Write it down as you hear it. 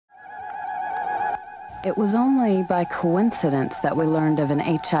It was only by coincidence that we learned of an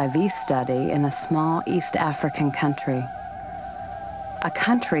HIV study in a small East African country. A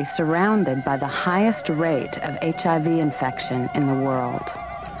country surrounded by the highest rate of HIV infection in the world.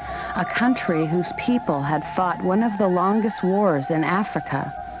 A country whose people had fought one of the longest wars in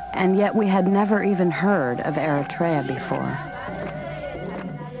Africa, and yet we had never even heard of Eritrea before.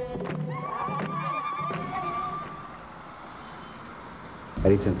 I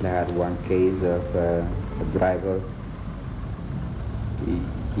recently had one case of a driver.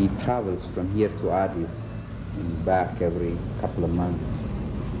 He travels from here to Addis and back every couple of months.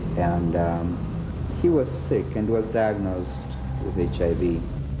 And he was sick and was diagnosed with HIV.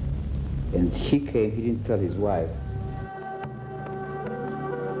 And he came, he didn't tell his wife.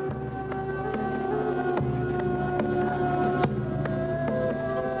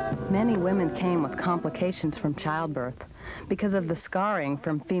 Many women came with complications from childbirth. Because of the scarring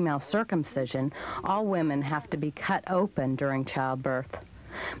from female circumcision, all women have to be cut open during childbirth.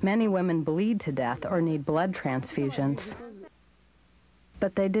 Many women bleed to death or need blood transfusions.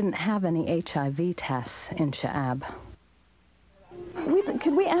 But they didn't have any HIV tests in Sha'ab.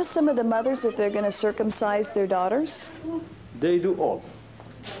 Could we ask some of the mothers if they're going to circumcise their daughters? They do all.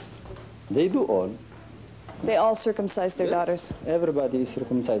 They do all. They all circumcise their daughters? Everybody is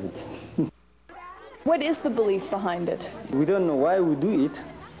circumcised. What is the belief behind it? We don't know why we do it.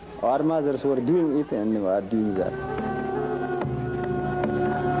 Our mothers were doing it and we are doing that.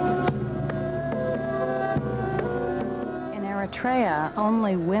 In Eritrea,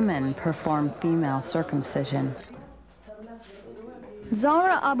 only women perform female circumcision.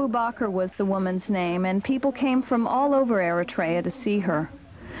 Zahra Abu Bakr was the woman's name, and people came from all over Eritrea to see her.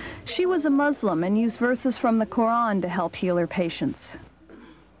 She was a Muslim and used verses from the Quran to help heal her patients.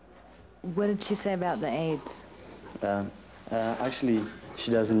 What did she say about the AIDS? Actually, she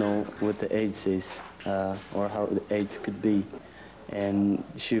doesn't know what the AIDS is or how the AIDS could be. And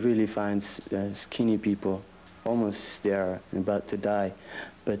she really finds skinny people, almost they are about to die,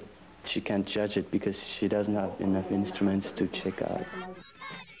 but she can't judge it because she doesn't have enough instruments to check out.